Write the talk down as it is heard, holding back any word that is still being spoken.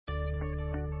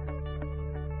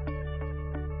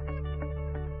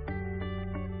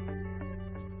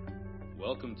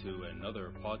Welcome to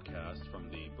another podcast from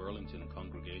the Burlington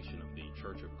congregation of the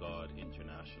Church of God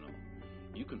International.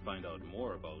 You can find out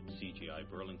more about CGI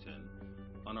Burlington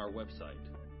on our website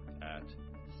at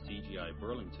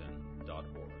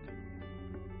cgiburlington.org.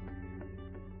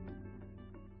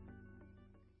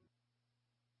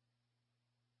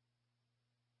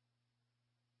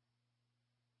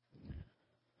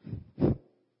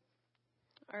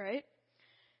 All right.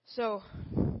 So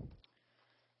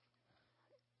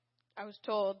I was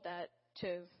told that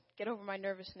to get over my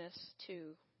nervousness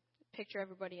to picture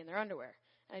everybody in their underwear.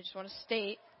 And I just want to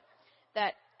state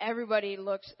that everybody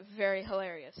looks very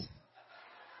hilarious.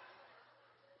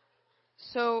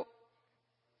 So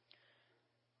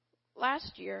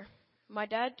last year, my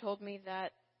dad told me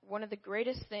that one of the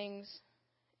greatest things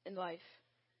in life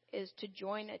is to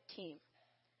join a team,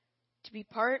 to be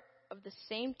part of the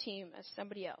same team as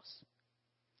somebody else.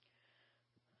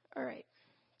 All right.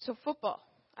 So football.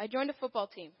 I joined a football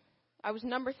team. I was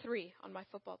number 3 on my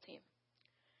football team.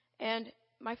 And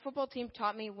my football team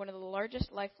taught me one of the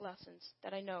largest life lessons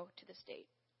that I know to this date.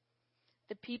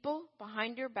 The people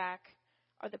behind your back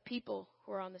are the people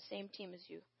who are on the same team as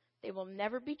you. They will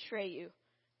never betray you,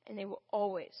 and they will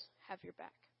always have your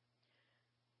back.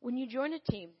 When you join a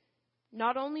team,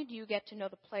 not only do you get to know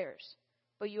the players,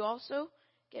 but you also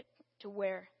get to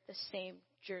wear the same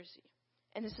jersey.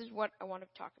 And this is what I want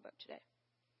to talk about today.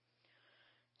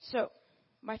 So,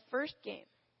 my first game,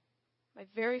 my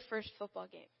very first football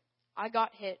game, I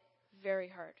got hit very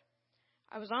hard.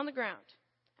 I was on the ground.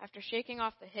 After shaking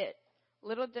off the hit,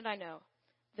 little did I know,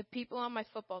 the people on my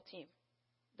football team,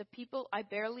 the people I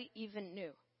barely even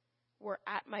knew, were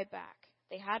at my back.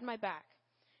 They had my back,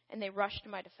 and they rushed to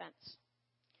my defense.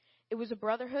 It was a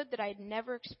brotherhood that I had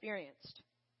never experienced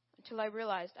until I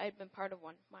realized I had been part of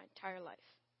one my entire life.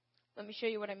 Let me show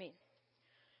you what I mean.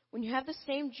 When you have the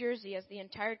same jersey as the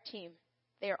entire team,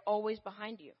 they are always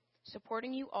behind you,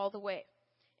 supporting you all the way.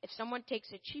 If someone takes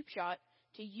a cheap shot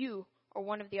to you or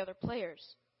one of the other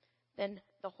players, then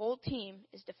the whole team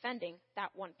is defending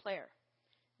that one player.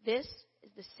 This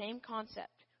is the same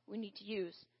concept we need to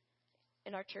use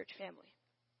in our church family.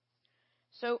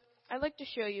 So I'd like to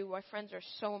show you why friends are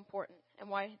so important and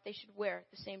why they should wear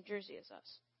the same jersey as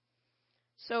us.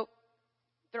 So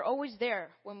they're always there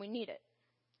when we need it.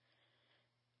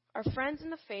 Our friends in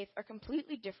the faith are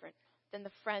completely different than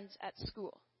the friends at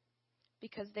school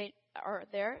because they are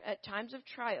there at times of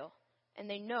trial and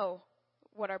they know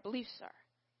what our beliefs are.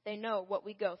 They know what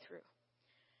we go through.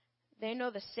 They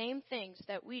know the same things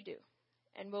that we do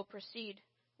and will proceed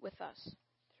with us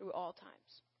through all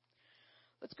times.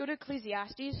 Let's go to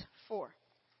Ecclesiastes 4.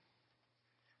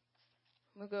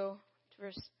 We'll go to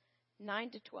verse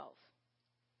 9 to 12.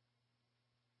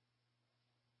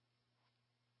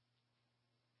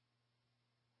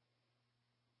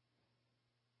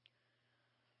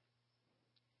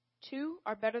 2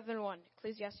 are better than 1.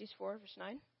 Ecclesiastes 4, verse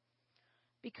 9.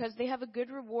 Because they have a good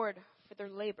reward for their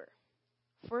labor.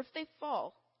 For if they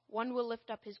fall, one will lift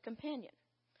up his companion.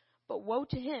 But woe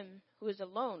to him who is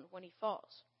alone when he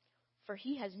falls, for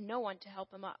he has no one to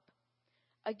help him up.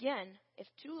 Again, if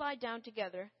 2 lie down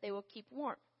together, they will keep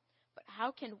warm. But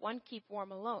how can one keep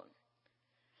warm alone?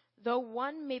 Though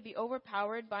one may be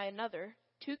overpowered by another,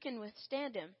 2 can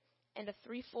withstand him, and a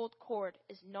 3-fold cord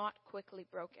is not quickly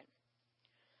broken.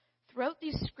 Throughout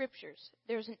these scriptures,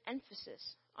 there is an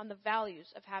emphasis on the values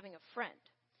of having a friend.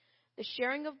 The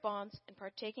sharing of bonds and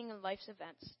partaking in life's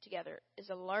events together is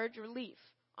a large relief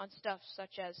on stuff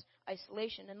such as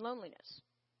isolation and loneliness.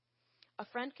 A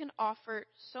friend can offer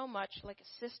so much like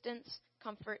assistance,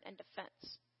 comfort, and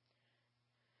defense.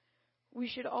 We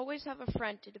should always have a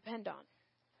friend to depend on,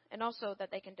 and also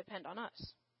that they can depend on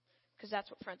us, because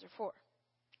that's what friends are for.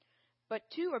 But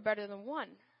 2 are better than 1,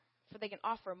 for they can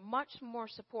offer much more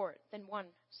support than one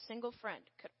single friend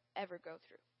could ever go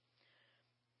through.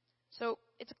 So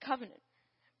it's a covenant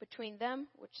between them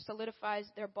which solidifies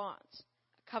their bonds.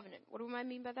 A covenant. What do I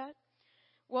mean by that?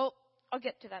 Well, I'll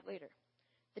get to that later.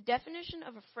 The definition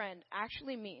of a friend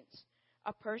actually means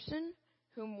a person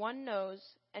whom one knows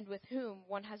and with whom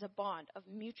one has a bond of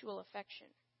mutual affection.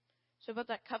 So about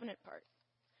that covenant part.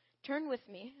 Turn with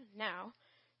me now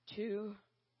to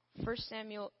 1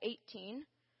 Samuel 18,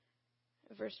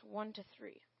 verse 1 to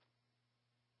 3.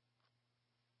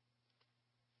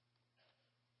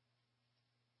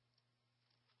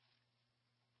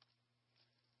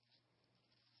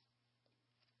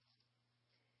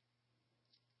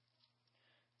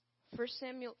 First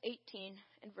Samuel 18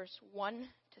 and verse 1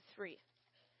 to 3.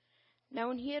 Now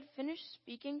when he had finished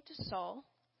speaking to Saul,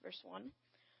 verse 1,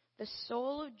 the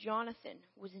soul of Jonathan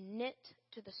was knit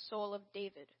to the soul of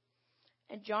David,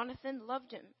 and Jonathan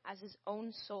loved him as his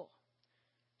own soul.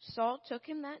 Saul took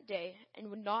him that day and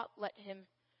would not let him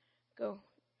go.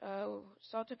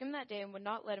 Saul took him that day and would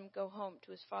not let him go home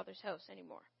to his father's house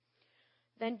anymore.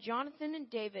 Then Jonathan and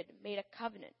David made a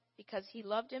covenant because he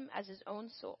loved him as his own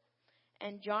soul.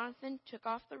 And Jonathan took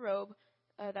off the robe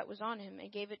that was on him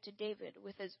and gave it to David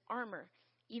with his armor,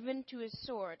 even to his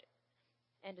sword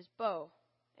and his bow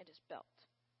and his belt.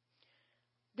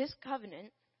 This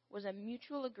covenant was a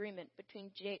mutual agreement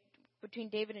between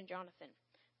David and Jonathan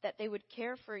that they would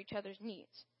care for each other's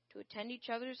needs, to attend each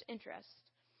other's interests.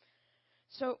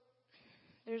 So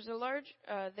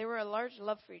there were a large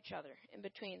love for each other in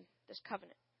between this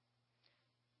covenant.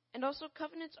 And also,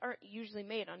 covenants aren't usually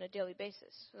made on a daily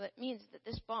basis. So that means that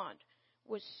this bond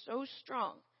was so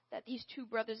strong that these two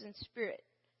brothers in spirit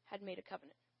had made a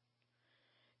covenant.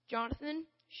 Jonathan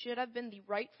should have been the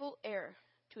rightful heir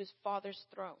to his father's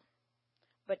throne.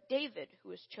 But David, who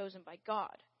was chosen by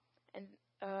God,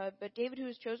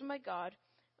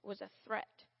 was a threat.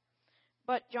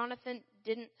 But Jonathan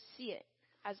didn't see it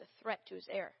as a threat to his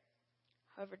heir.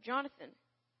 However, Jonathan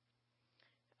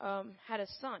had a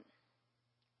son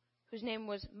whose name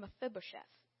was Mephibosheth.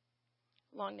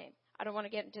 Long name. I don't want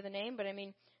to get into the name, but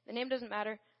the name doesn't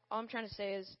matter. All I'm trying to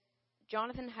say is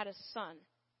Jonathan had a son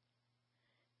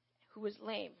who was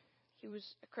lame. He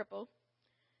was a cripple.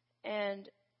 And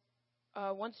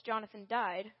once Jonathan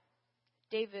died,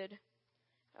 David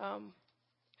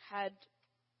had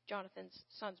Jonathan's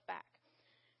sons back.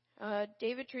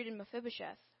 David treated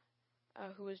Mephibosheth,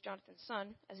 who was Jonathan's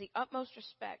son, as the utmost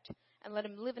respect and let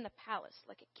him live in the palace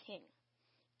like a king.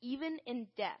 Even in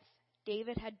death,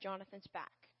 David had Jonathan's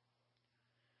back.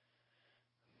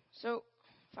 So,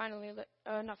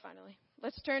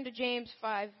 let's turn to James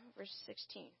 5, verse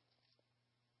 16.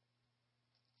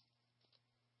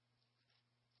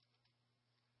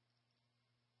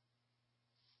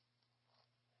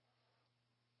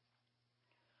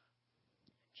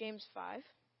 James 5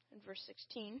 and verse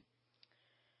 16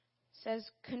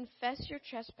 says, "Confess your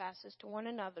trespasses to one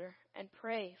another and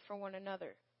pray for one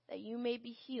another, that you may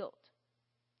be healed.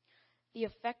 The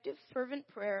effective, fervent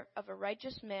prayer of a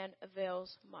righteous man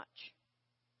avails much."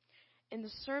 In the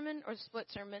sermon, or split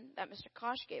sermon, that Mr.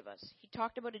 Kosh gave us, he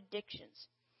talked about addictions,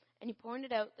 and he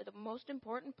pointed out that the most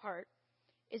important part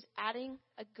is adding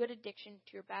a good addiction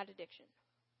to your bad addiction,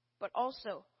 but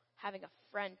also having a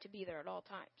friend to be there at all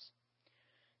times.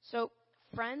 So,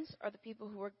 friends are the people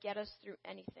who will get us through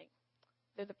anything.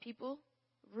 They're the people,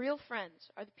 real friends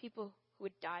are the people who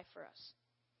would die for us,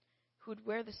 who would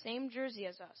wear the same jersey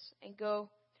as us and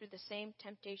go through the same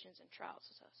temptations and trials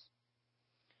as us.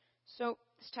 So,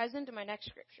 this ties into my next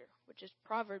scripture, which is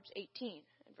Proverbs 18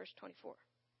 and verse 24.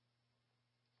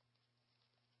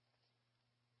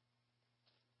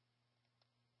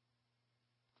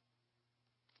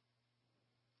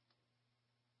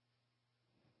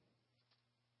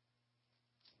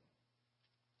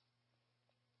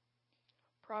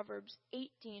 Proverbs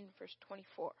 18, verse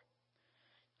 24.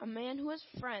 "A man who has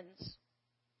friends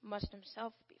must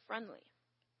himself be friendly,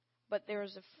 but there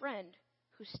is a friend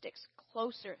who sticks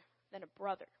closer than a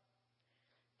brother."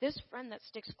 This friend that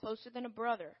sticks closer than a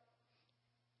brother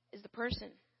is the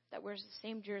person that wears the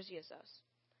same jersey as us.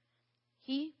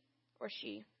 He or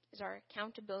she is our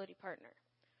accountability partner.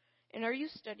 In our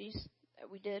youth studies that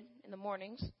we did in the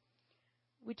mornings,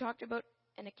 we talked about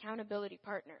an accountability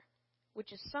partner,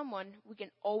 which is someone we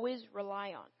can always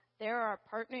rely on. They're our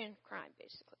partner in crime,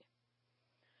 basically.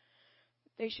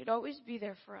 They should always be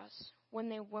there for us when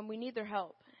we need their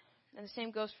help, and the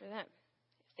same goes for them.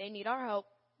 If they need our help,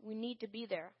 we need to be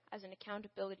there as an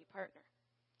accountability partner.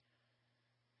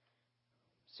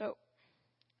 So,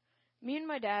 me and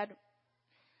my dad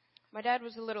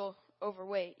was a little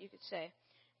overweight, you could say,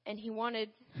 and he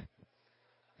wanted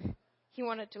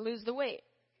to lose the weight.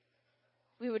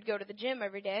 We would go to the gym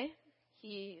every day.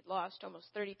 He lost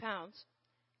almost 30 pounds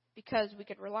because we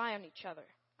could rely on each other.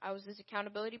 I was his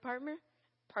accountability partner.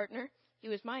 He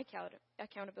was my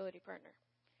accountability partner.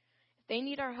 If they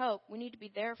need our help, we need to be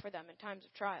there for them in times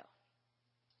of trial.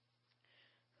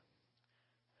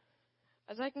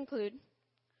 As I conclude,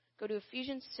 go to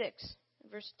Ephesians 6,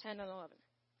 verse 10 and 11.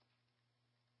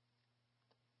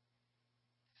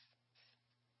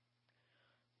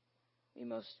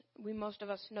 Most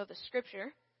of us know the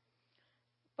scripture,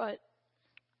 but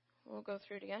we'll go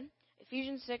through it again.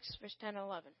 Ephesians 6, verse 10 and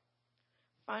 11.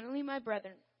 "Finally, my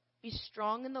brethren, be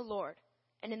strong in the Lord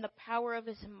and in the power of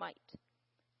his might.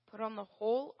 Put on the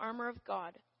whole armor of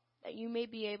God, that you may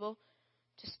be able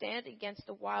to stand against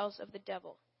the wiles of the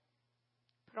devil."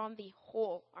 Put on the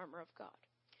whole armor of God.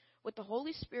 with the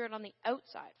Holy Spirit on the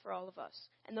outside for all of us.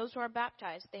 And those who are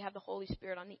baptized, they have the Holy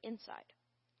Spirit on the inside.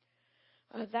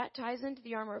 That ties into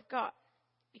the armor of God,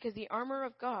 because the armor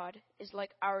of God is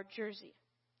like our jersey.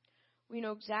 We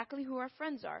know exactly who our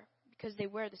friends are because they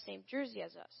wear the same jersey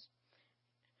as us.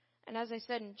 And as I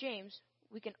said in James,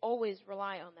 we can always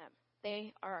rely on them.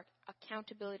 They are our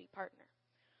accountability partner.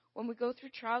 When we go through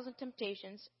trials and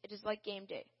temptations, it is like game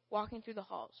day, walking through the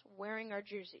halls, wearing our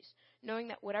jerseys, knowing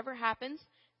that whatever happens,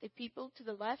 the people to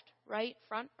the left, right,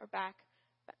 front, or back,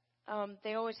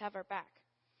 they always have our back.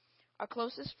 Our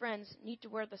closest friends need to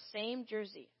wear the same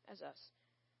jersey as us,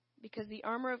 because the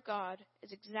armor of God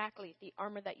is exactly the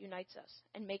armor that unites us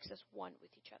and makes us one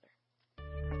with each other.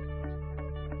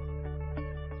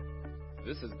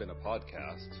 This has been a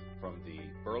podcast from the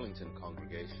Burlington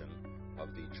congregation of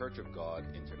the Church of God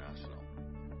International.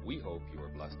 We hope you are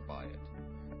blessed by it.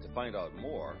 To find out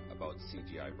more about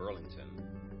CGI Burlington,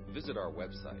 visit our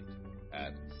website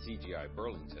at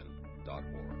cgiburlington.com.